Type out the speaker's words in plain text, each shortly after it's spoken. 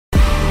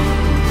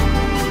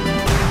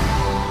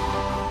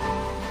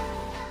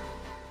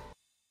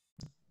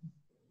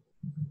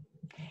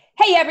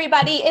Hey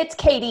everybody, it's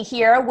Katie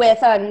here with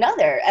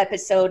another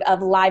episode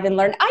of Live and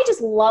Learn. I just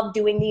love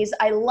doing these.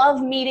 I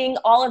love meeting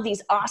all of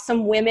these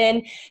awesome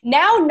women.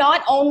 Now,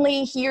 not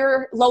only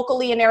here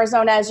locally in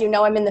Arizona, as you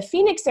know, I'm in the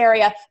Phoenix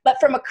area, but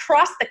from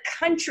across the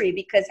country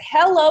because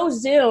hello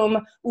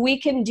Zoom, we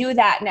can do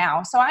that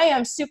now. So I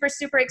am super,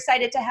 super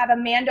excited to have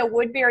Amanda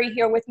Woodbury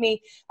here with me.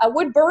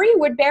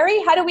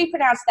 Woodbury? How do we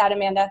pronounce that,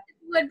 Amanda?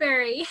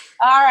 Woodbury.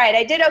 All right,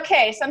 I did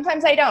okay.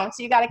 Sometimes I don't,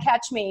 so you got to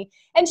catch me.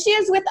 And she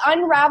is with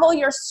Unravel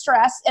Your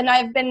Stress, and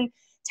I've been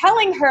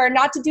telling her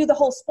not to do the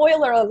whole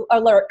spoiler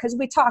alert because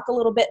we talk a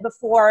little bit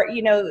before,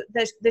 you know,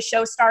 the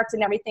show starts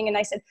and everything. And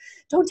I said,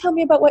 don't tell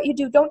me about what you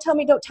do. Don't tell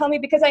me,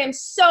 because I am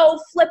so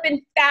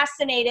flippin'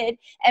 fascinated,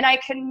 and I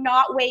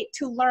cannot wait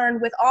to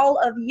learn with all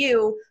of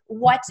you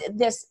what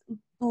this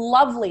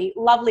lovely,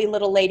 lovely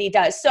little lady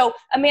does. So,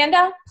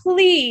 Amanda,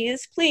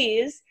 please,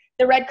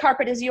 the red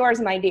carpet is yours,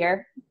 my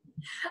dear.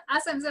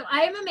 Awesome. So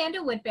I am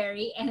Amanda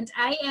Woodbury, and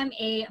I am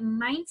a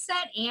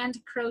mindset and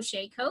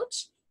crochet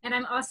coach. And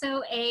I'm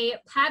also a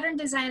pattern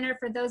designer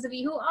for those of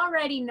you who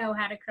already know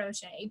how to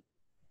crochet.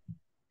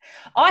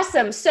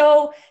 Awesome.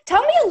 So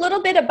tell me a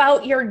little bit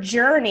about your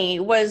journey.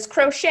 Was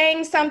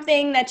crocheting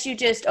something that you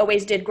just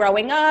always did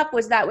growing up?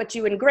 Was that what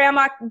you and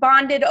grandma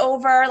bonded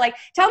over? Like,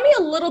 tell me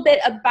a little bit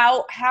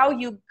about how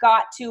you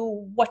got to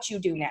what you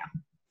do now.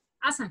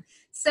 Awesome.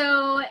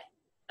 So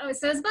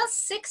it was about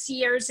 6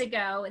 years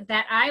ago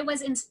that I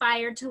was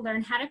inspired to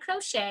learn how to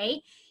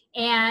crochet,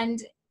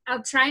 and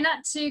I'll try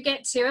not to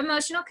get too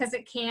emotional because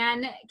it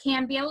can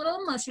be a little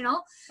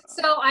emotional.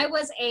 So I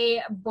was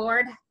a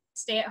bored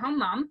stay-at-home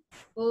mom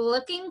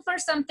looking for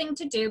something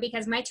to do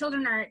because my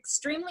children are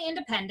extremely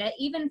independent.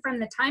 Even from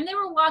the time they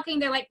were walking,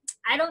 they're like,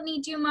 I don't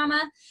need you,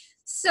 mama.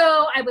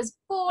 So I was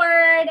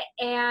bored,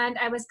 and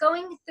I was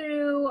going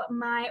through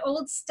my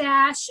old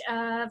stash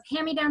of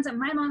hand-me-downs that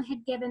my mom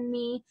had given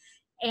me.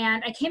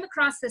 And I came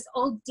across this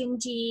old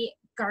dingy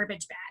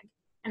garbage bag,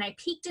 and I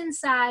peeked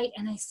inside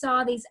and I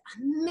saw these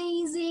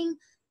amazing,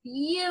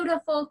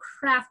 beautiful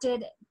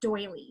crafted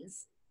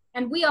doilies.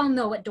 And we all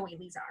know what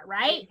doilies are,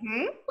 right?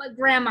 Mm-hmm. What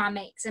grandma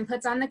makes and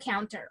puts on the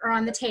counter or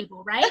on the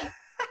table, right?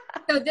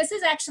 So this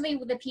is actually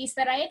the piece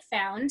that I had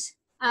found.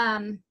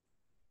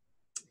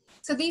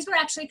 So these were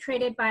actually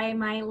created by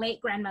my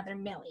late grandmother,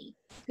 Millie,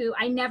 who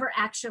I never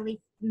actually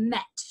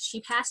met.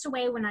 She passed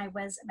away when I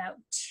was about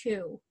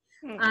 2.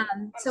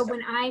 So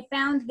when I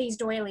found these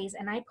doilies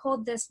and I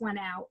pulled this one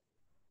out,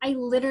 I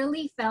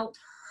literally felt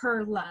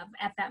her love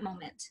at that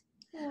moment.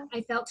 Yeah.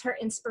 I felt her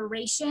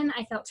inspiration,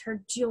 I felt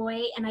her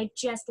joy, and I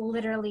just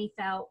literally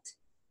felt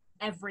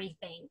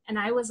everything. And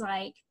I was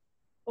like,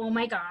 oh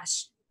my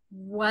gosh,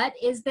 what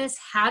is this?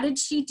 How did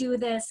she do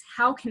this?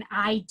 How can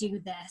I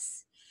do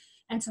this?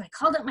 And so I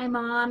called up my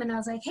mom and I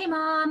was like, hey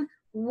mom,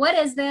 what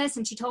is this?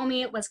 And she told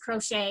me it was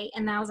crochet.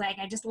 And I was like,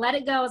 I just let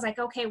it go. I was like,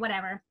 okay,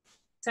 whatever.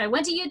 So I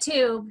went to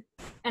YouTube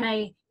and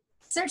I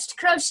searched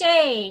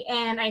crochet,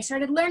 and I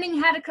started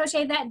learning how to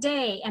crochet that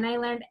day, and I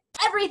learned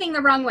everything the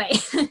wrong way.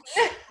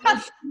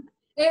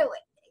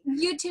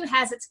 YouTube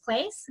has its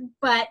place,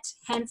 but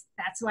hence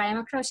that's why I'm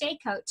a crochet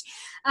coach.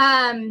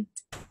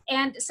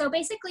 And so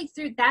basically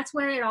that's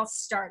where it all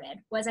started,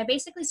 was I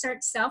basically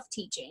started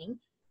self-teaching,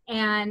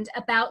 and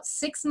about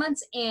 6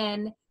 months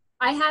in,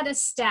 I had a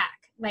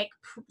stack, like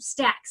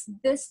stacks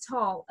this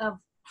tall of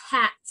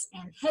hats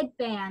and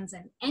headbands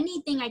and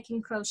anything I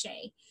can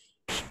crochet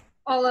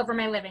all over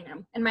my living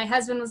room. And my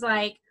husband was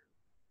like,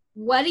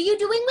 what are you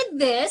doing with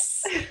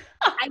this?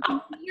 I can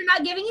see you're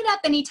not giving it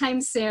up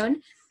anytime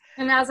soon.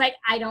 And I was like,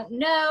 I don't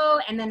know.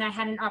 And then I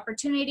had an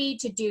opportunity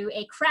to do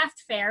a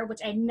craft fair, which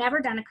I'd never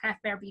done a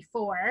craft fair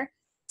before.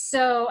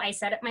 So I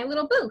set up my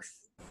little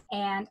booth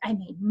and I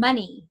made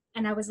money.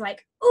 And I was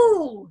like,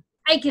 ooh,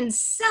 I can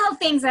sell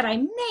things that I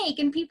make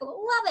and people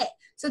love it.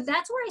 So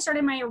that's where I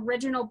started my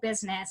original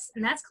business,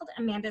 and that's called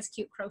Amanda's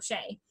Cute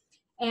Crochet.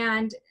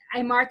 And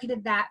I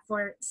marketed that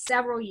for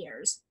several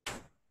years.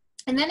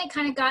 And then it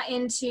kind of got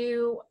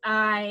into,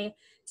 I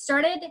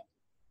started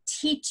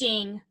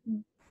teaching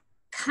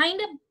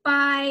kind of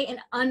by an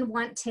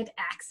unwanted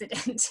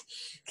accident.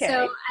 Okay.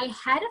 So I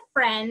had a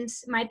friend,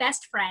 my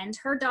best friend,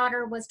 her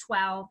daughter was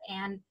 12,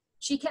 and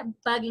she kept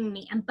bugging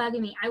me.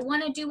 I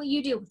want to do what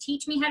you do.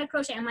 Teach me how to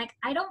crochet. I'm like,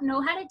 I don't know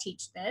how to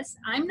teach this.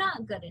 I'm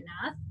not good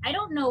enough. I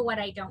don't know what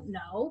I don't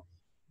know.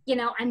 You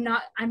know, I'm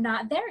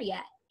not there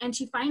yet. And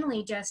she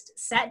finally just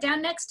sat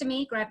down next to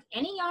me, grabbed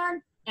any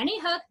yarn, any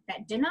hook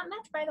that did not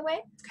match, by the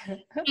way.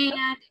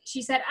 And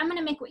she said, I'm going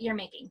to make what you're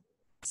making.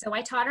 So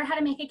I taught her how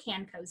to make a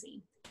can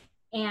cozy,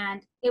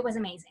 and it was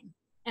amazing.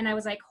 And I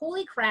was like,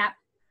 holy crap,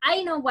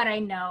 I know what I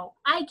know.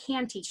 I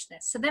can teach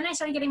this. So then I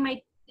started getting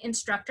my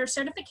instructor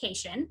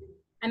certification.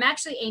 I'm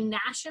actually a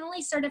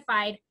nationally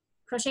certified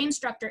crochet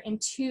instructor in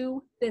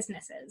 2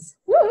 businesses.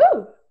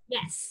 Woo-hoo.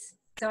 Yes.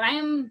 So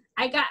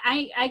I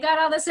got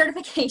all the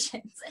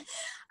certifications.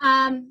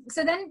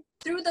 So then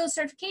through those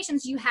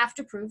certifications, you have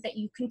to prove that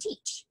you can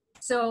teach.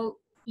 So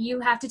you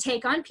have to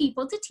take on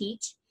people to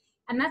teach.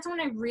 And that's when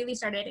I really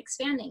started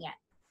expanding it.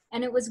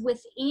 And it was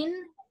within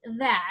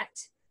that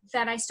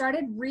that I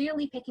started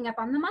really picking up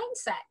on the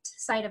mindset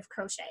side of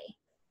crochet.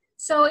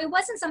 So it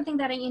wasn't something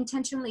that I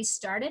intentionally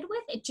started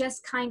with. It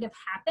just kind of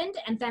happened.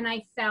 And then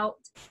I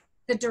felt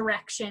the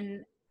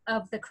direction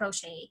of the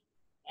crochet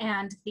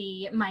and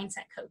the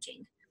mindset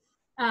coaching.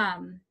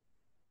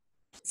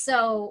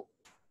 So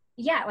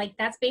yeah, like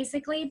that's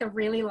basically the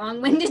really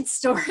long-winded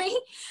story.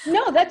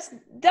 No,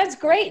 that's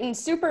great and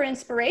super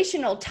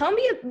inspirational. Talk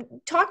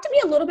to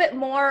me a little bit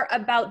more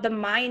about the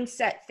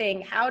mindset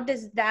thing. How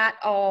does that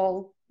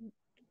all,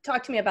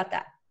 talk to me about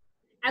that.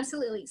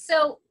 Absolutely.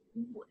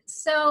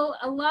 So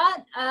a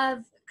lot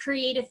of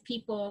creative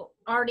people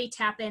already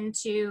tap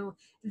into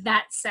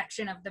that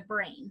section of the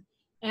brain.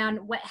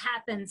 And what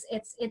happens,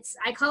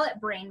 I call it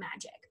brain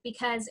magic,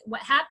 because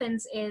what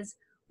happens is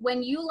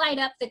when you light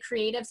up the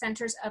creative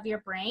centers of your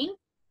brain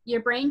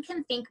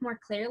can think more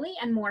clearly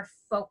and more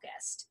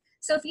focused.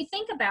 So if you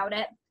think about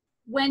it,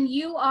 when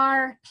you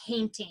are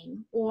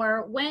painting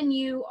or when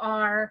you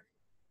are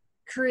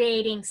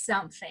creating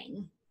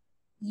something,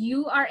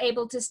 you are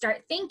able to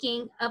start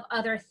thinking of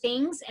other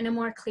things in a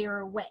more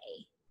clearer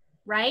way,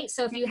 right?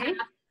 So if you have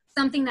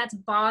something that's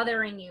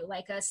bothering you,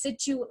 like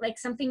like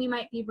something you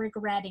might be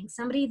regretting,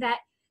 somebody that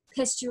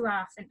pissed you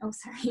off, and oh,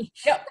 sorry.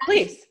 Yeah,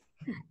 please.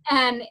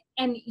 And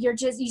you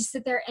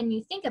sit there and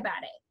you think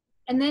about it.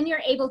 And then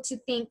you're able to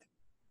think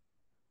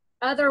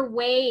other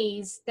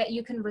ways that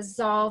you can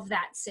resolve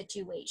that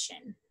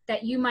situation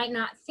that you might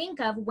not think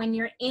of when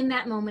you're in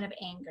that moment of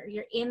anger,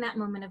 you're in that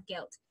moment of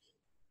guilt.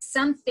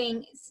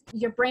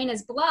 Your brain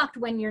is blocked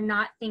when you're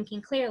not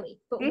thinking clearly.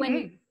 But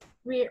when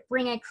you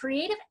bring a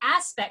creative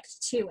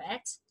aspect to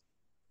it,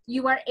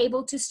 you are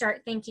able to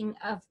start thinking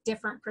of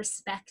different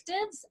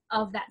perspectives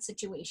of that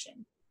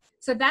situation.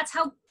 So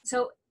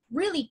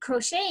really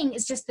crocheting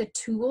is just the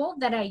tool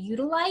that I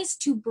utilize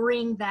to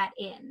bring that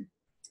in.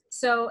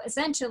 So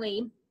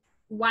essentially,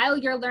 while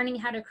you're learning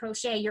how to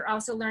crochet, you're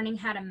also learning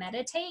how to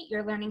meditate,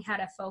 you're learning how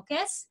to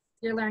focus,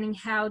 you're learning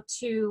how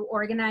to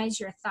organize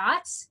your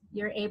thoughts.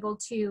 You're able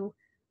to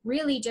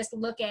really just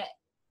look at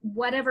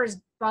whatever's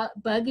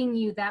bugging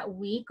you that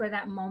week or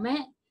that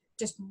moment,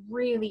 just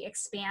really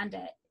expand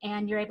it.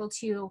 And you're able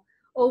to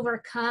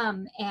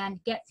overcome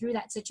and get through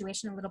that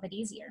situation a little bit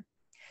easier.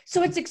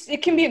 So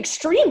it can be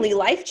extremely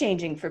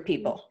life-changing for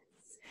people.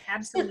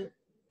 Absolutely.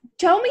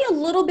 Tell me a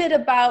little bit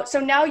about, so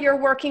now you're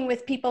working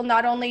with people,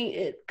 not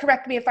only,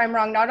 correct me if I'm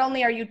wrong, not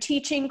only are you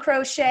teaching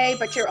crochet,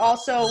 but you're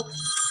also,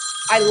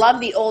 I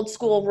love the old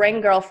school ring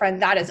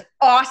girlfriend. That is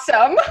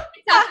awesome.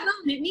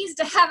 It needs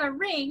to have a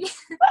ring.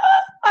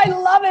 I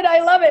love it.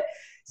 I love it.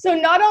 So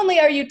not only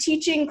are you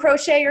teaching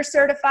crochet, you're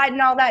certified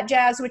and all that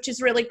jazz, which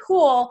is really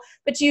cool,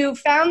 but you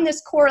found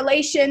this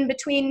correlation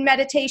between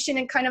meditation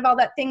and kind of all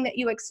that thing that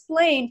you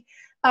explained.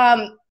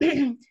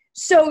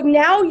 So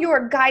now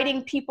you're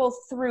guiding people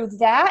through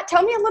that.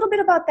 Tell me a little bit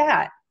about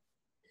that.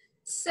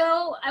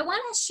 So I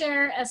want to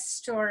share a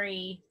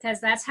story because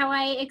that's how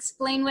I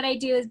explain what I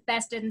do is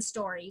best in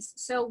stories.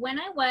 So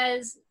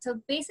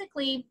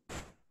basically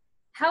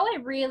how I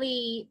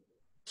really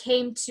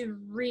came to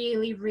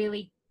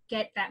really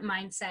get that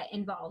mindset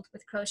involved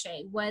with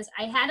crochet was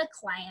I had a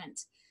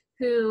client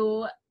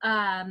who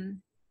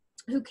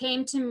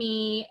came to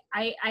me.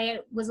 I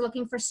was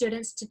looking for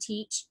students to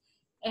teach.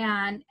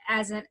 And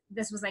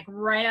this was like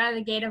right out of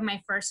the gate of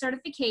my first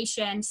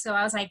certification. So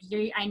I was like,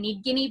 I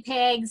need guinea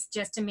pigs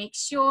just to make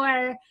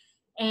sure.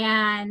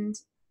 And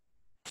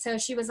so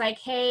she was like,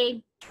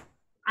 hey,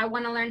 I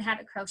want to learn how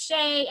to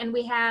crochet. And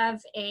we have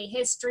a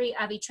history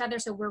of each other.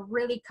 So we're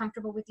really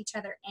comfortable with each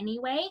other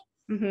anyway.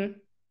 Mm-hmm.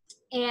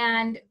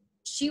 And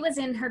she was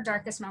in her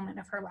darkest moment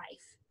of her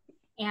life.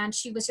 And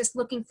she was just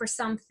looking for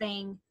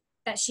something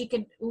that she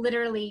could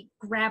literally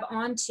grab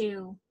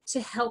onto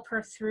to help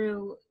her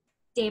through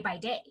day by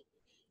day.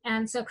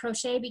 And so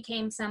crochet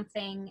became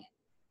something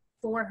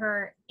for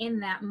her in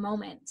that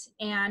moment.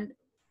 And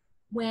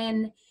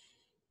when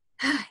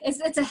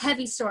it's a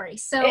heavy story.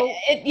 So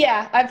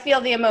yeah, I feel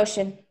the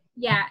emotion.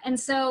 Yeah. And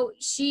so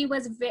she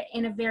was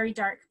in a very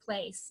dark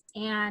place,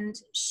 and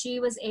she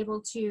was able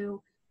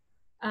to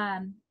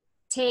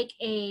take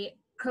a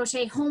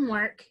crochet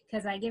homework,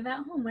 because I give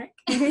out homework.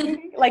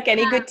 Like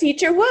any good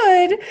teacher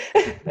would.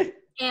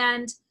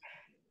 And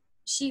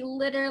she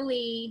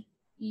literally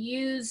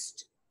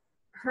used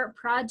her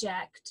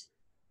project,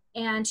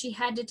 and she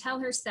had to tell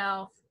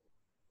herself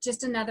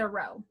just another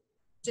row,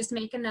 just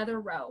make another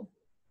row,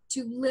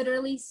 to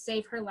literally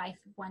save her life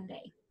one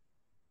day.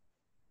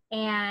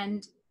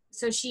 And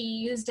so she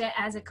used it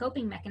as a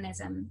coping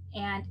mechanism,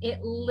 and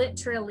it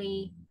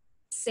literally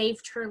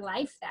saved her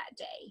life that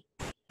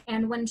day.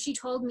 And when she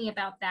told me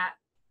about that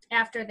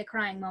after the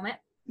crying moment,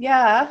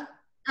 yeah,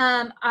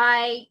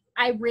 I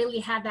really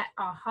had that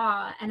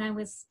aha,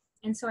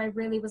 and so I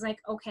really was like,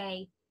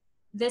 okay,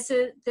 this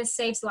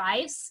saves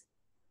lives,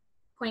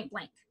 point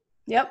blank.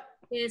 Yep.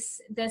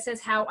 This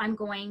is how I'm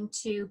going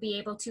to be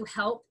able to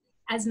help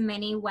as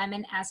many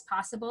women as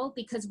possible,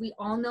 because we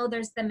all know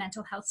there's the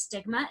mental health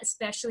stigma,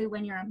 especially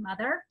when you're a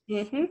mother,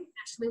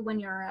 especially when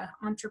you're an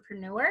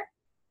entrepreneur.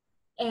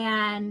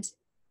 And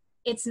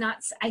it's not,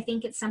 I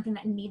think it's something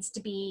that needs to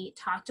be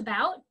talked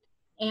about.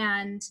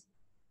 And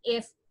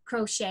if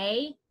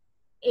crochet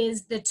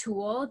is the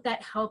tool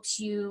that helps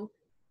you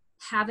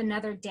have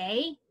another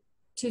day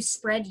to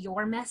spread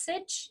your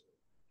message,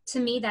 to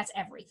me, that's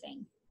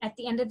everything. At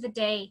the end of the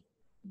day,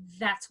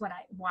 that's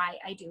why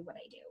I do what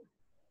I do.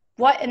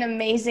 What an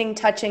amazing,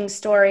 touching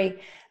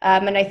story.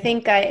 And I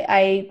think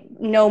I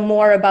know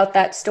more about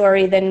that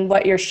story than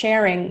what you're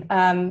sharing.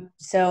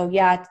 So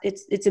yeah,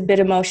 it's a bit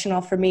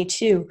emotional for me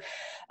too.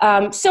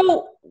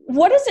 So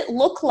what does it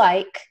look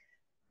like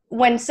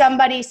when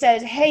somebody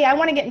says, hey, I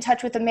want to get in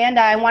touch with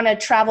Amanda, I want to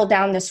travel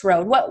down this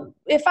road? What,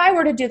 if I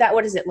were to do that,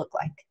 what does it look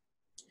like?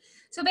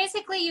 So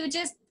basically you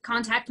just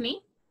contact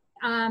me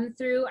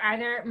through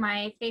either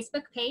my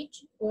Facebook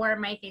page or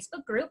my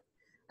Facebook group,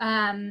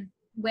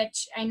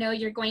 which I know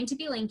you're going to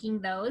be linking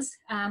those.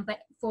 But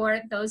for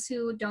those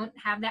who don't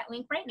have that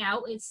link right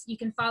now, you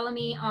can follow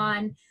me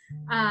on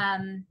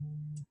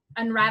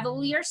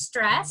Unravel Your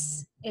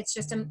Stress. It's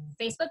just a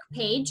Facebook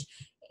page.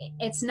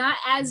 It's not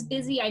as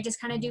busy. I just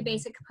kind of do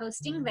basic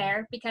posting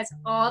there because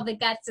all the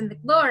guts and the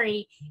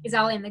glory is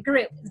all in the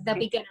group, the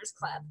Beginners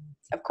Club.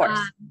 Of course.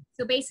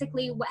 So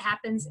basically what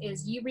happens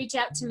is you reach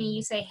out to me,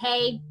 you say,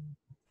 hey,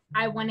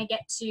 I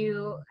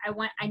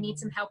need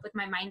some help with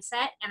my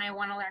mindset and I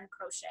want to learn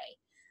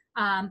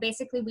crochet.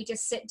 Basically we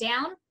just sit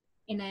down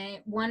in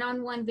a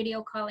one-on-one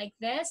video call like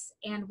this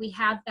and we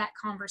have that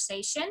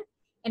conversation.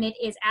 And it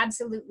is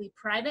absolutely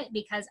private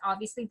because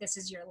obviously this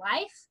is your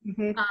life.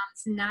 Mm-hmm.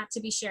 It's not to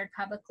be shared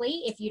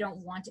publicly if you don't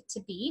want it to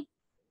be.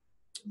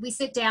 We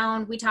sit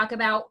down, we talk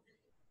about,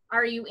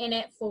 are you in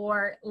it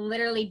for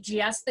literally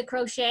just the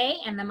crochet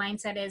and the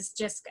mindset is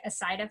just a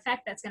side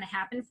effect that's going to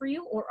happen for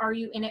you? Or are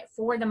you in it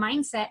for the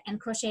mindset and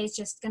crochet is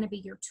just going to be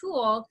your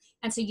tool?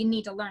 And so you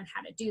need to learn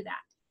how to do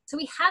that. So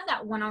we have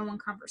that one-on-one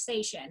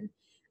conversation.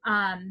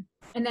 And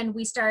then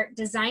we start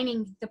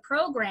designing the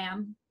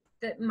program,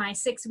 my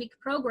 6-week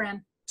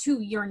program, to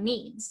your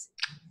needs.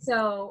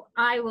 So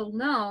I will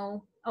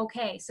know,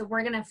 okay, so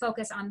we're going to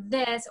focus on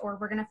this or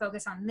we're going to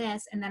focus on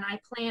this. And then I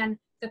plan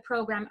the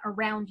program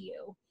around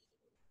you.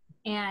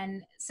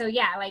 And so,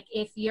 yeah, like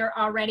if you're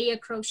already a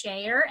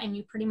crocheter and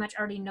you pretty much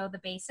already know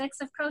the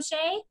basics of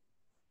crochet,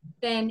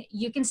 then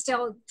you can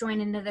still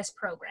join into this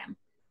program.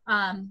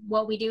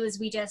 What we do is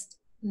we just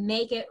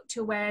make it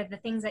to where the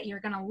things that you're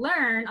going to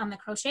learn on the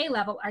crochet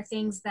level are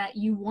things that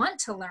you want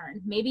to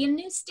learn. Maybe a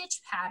new stitch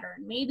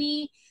pattern,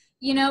 maybe,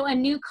 you know, a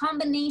new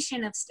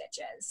combination of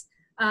stitches,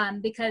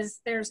 because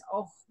there's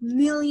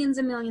millions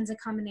and millions of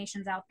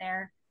combinations out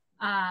there.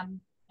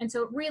 And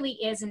so it really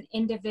is an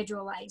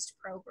individualized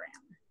program.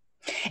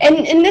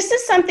 And this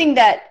is something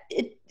that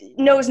it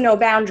knows no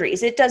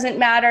boundaries. It doesn't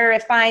matter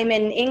if I'm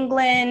in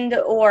England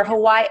or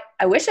Hawaii.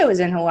 I wish I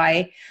was in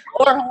Hawaii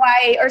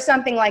or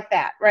something like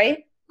that,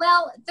 right?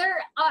 Well,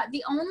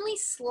 the only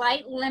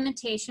slight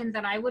limitation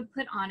that I would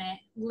put on it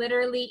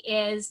literally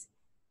is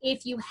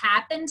if you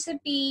happen to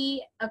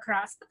be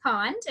across the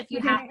pond, if you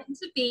happen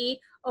to be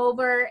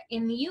over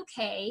in the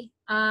UK,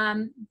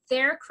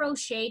 their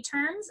crochet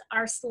terms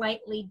are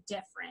slightly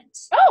different.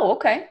 Oh,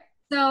 okay.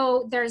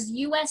 So there's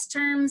US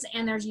terms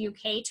and there's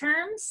UK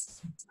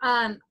terms.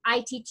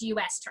 I teach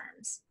US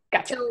terms.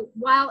 Gotcha. So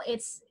while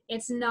it's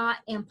not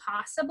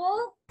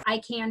impossible, I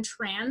can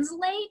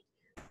translate,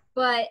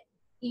 but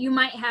you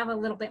might have a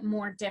little bit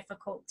more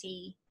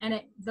difficulty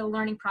and the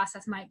learning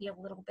process might be a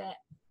little bit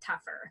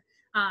tougher.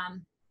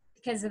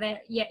 Because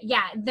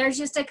there's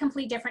just a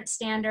complete different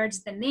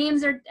standards. The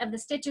names of the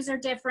stitches are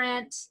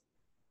different.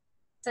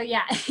 So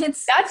yeah,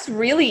 that's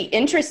really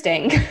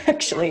interesting,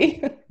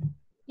 actually.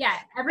 Yeah,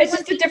 it's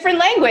just a different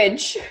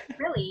language.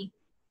 Really?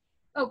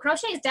 Oh,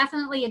 crochet is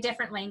definitely a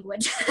different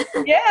language.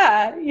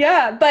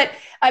 Yeah. But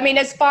I mean,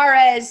 as far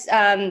as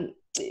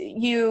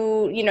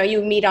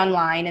you meet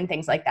online and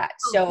things like that.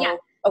 Oh, so yeah.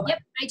 Okay.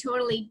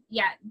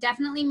 Yep,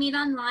 definitely meet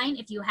online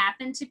if you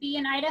happen to be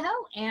in Idaho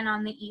and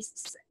on the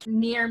east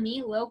near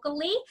me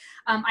locally.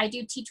 I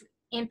do teach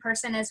in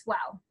person as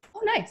well.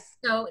 Oh, nice.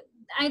 So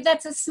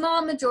that's a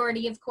small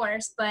majority, of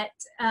course, but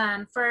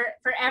for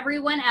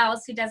everyone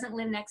else who doesn't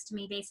live next to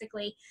me,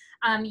 basically,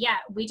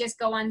 we just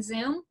go on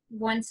Zoom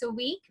once a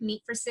week,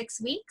 meet for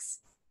 6 weeks,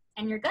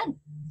 and you're good.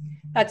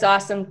 That's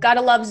awesome.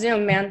 Gotta love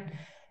Zoom, man.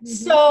 Mm-hmm.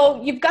 So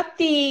you've got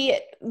the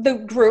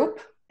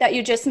group that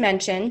you just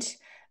mentioned.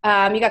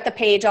 You got the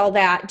page, all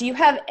that. Do you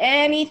have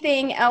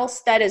anything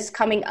else that is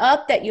coming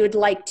up that you would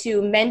like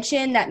to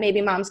mention that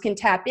maybe moms can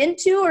tap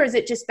into, or is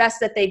it just best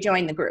that they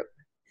join the group?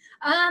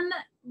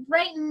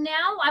 Right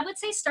now, I would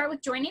say start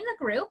with joining the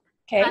group.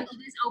 Okay. It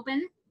is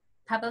open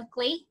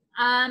publicly.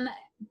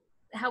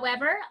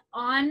 However,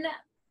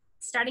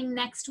 starting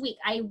next week,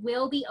 I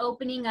will be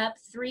opening up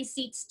 3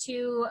 seats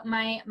to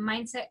my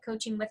Mindset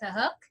Coaching with a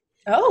Hook.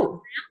 Oh.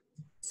 Program.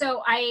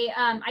 So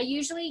I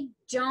usually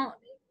don't.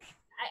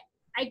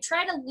 I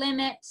try to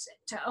limit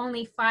to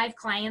only 5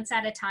 clients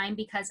at a time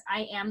because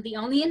I am the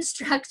only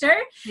instructor.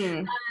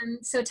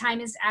 So time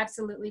is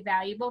absolutely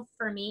valuable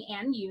for me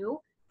and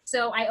you.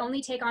 So I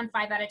only take on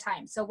 5 at a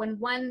time. So when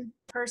one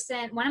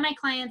one of my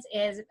clients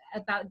is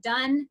about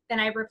done, then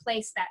I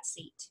replace that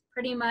seat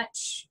pretty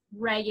much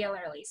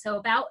regularly. So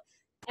about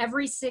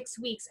every 6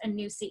 weeks, a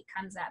new seat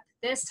comes up.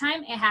 This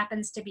time it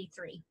happens to be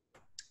 3.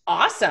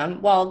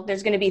 Awesome. Well,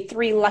 there's going to be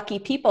 3 lucky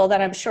people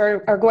that I'm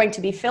sure are going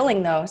to be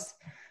filling those.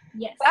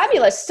 Yes.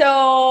 Fabulous.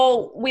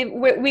 So we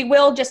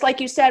will, just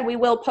like you said, we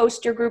will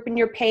post your group and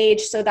your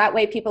page so that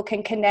way people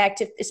can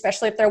connect,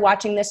 especially if they're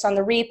watching this on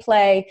the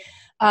replay.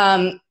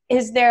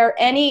 Is there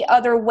any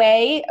other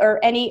way or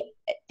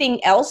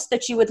anything else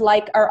that you would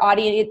like our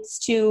audience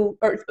to,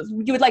 or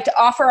you would like to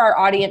offer our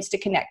audience to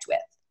connect with?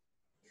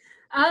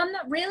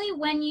 Really,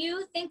 when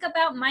you think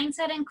about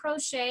mindset and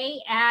crochet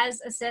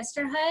as a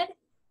sisterhood,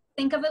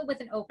 think of it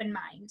with an open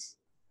mind.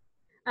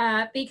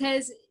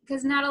 Because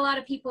not a lot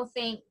of people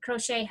think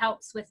crochet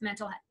helps with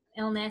mental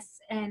illness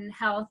and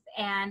health,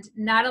 and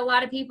not a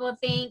lot of people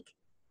think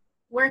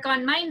work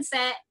on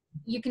mindset,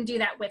 you can do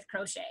that with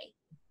crochet.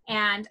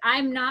 And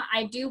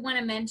I do want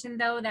to mention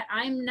though that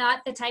I'm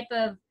not the type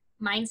of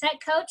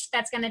mindset coach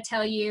that's going to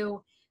tell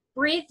you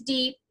breathe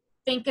deep,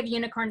 think of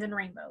unicorns and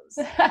rainbows.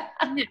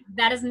 No,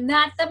 that is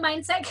not the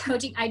mindset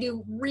coaching. I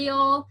do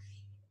real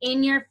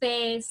in your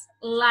face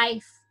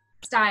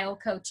lifestyle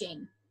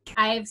coaching.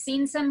 I've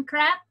seen some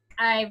crap.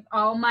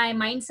 All my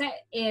mindset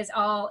is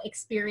all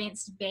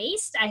experience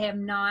based. I have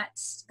not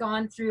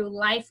gone through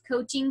life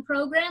coaching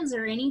programs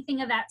or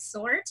anything of that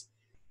sort.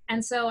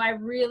 And so I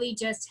really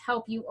just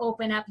help you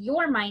open up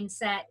your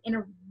mindset in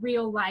a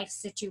real life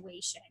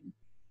situation.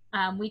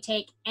 We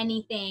take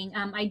anything.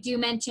 I do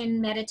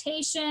mention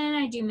meditation.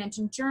 I do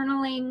mention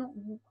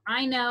journaling.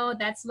 I know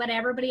that's what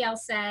everybody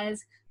else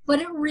says, but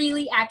it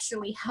really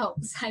actually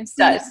helps. I've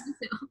seen it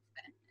myself.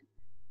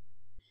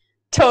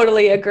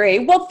 Totally agree.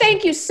 Well,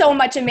 thank you so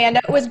much,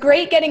 Amanda. It was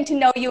great getting to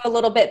know you a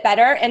little bit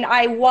better. And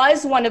I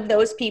was one of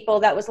those people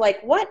that was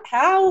like, what,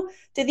 how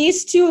do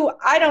these two,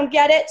 I don't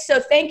get it.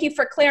 So thank you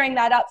for clearing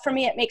that up for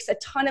me. It makes a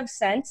ton of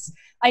sense.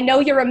 I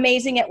know you're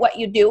amazing at what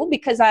you do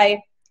because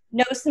I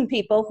know some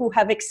people who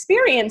have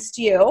experienced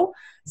you.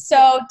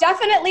 So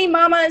definitely,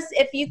 mamas,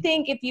 if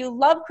you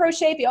love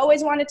crochet, if you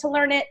always wanted to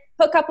learn it,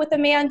 hook up with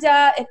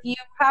Amanda. If you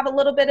have a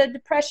little bit of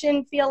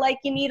depression, feel like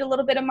you need a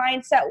little bit of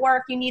mindset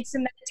work, you need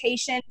some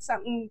meditation,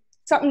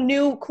 something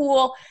new,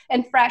 cool,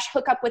 and fresh,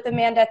 hook up with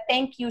Amanda.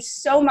 Thank you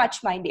so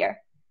much, my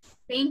dear.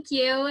 Thank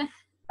you.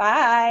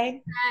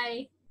 Bye.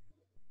 Bye.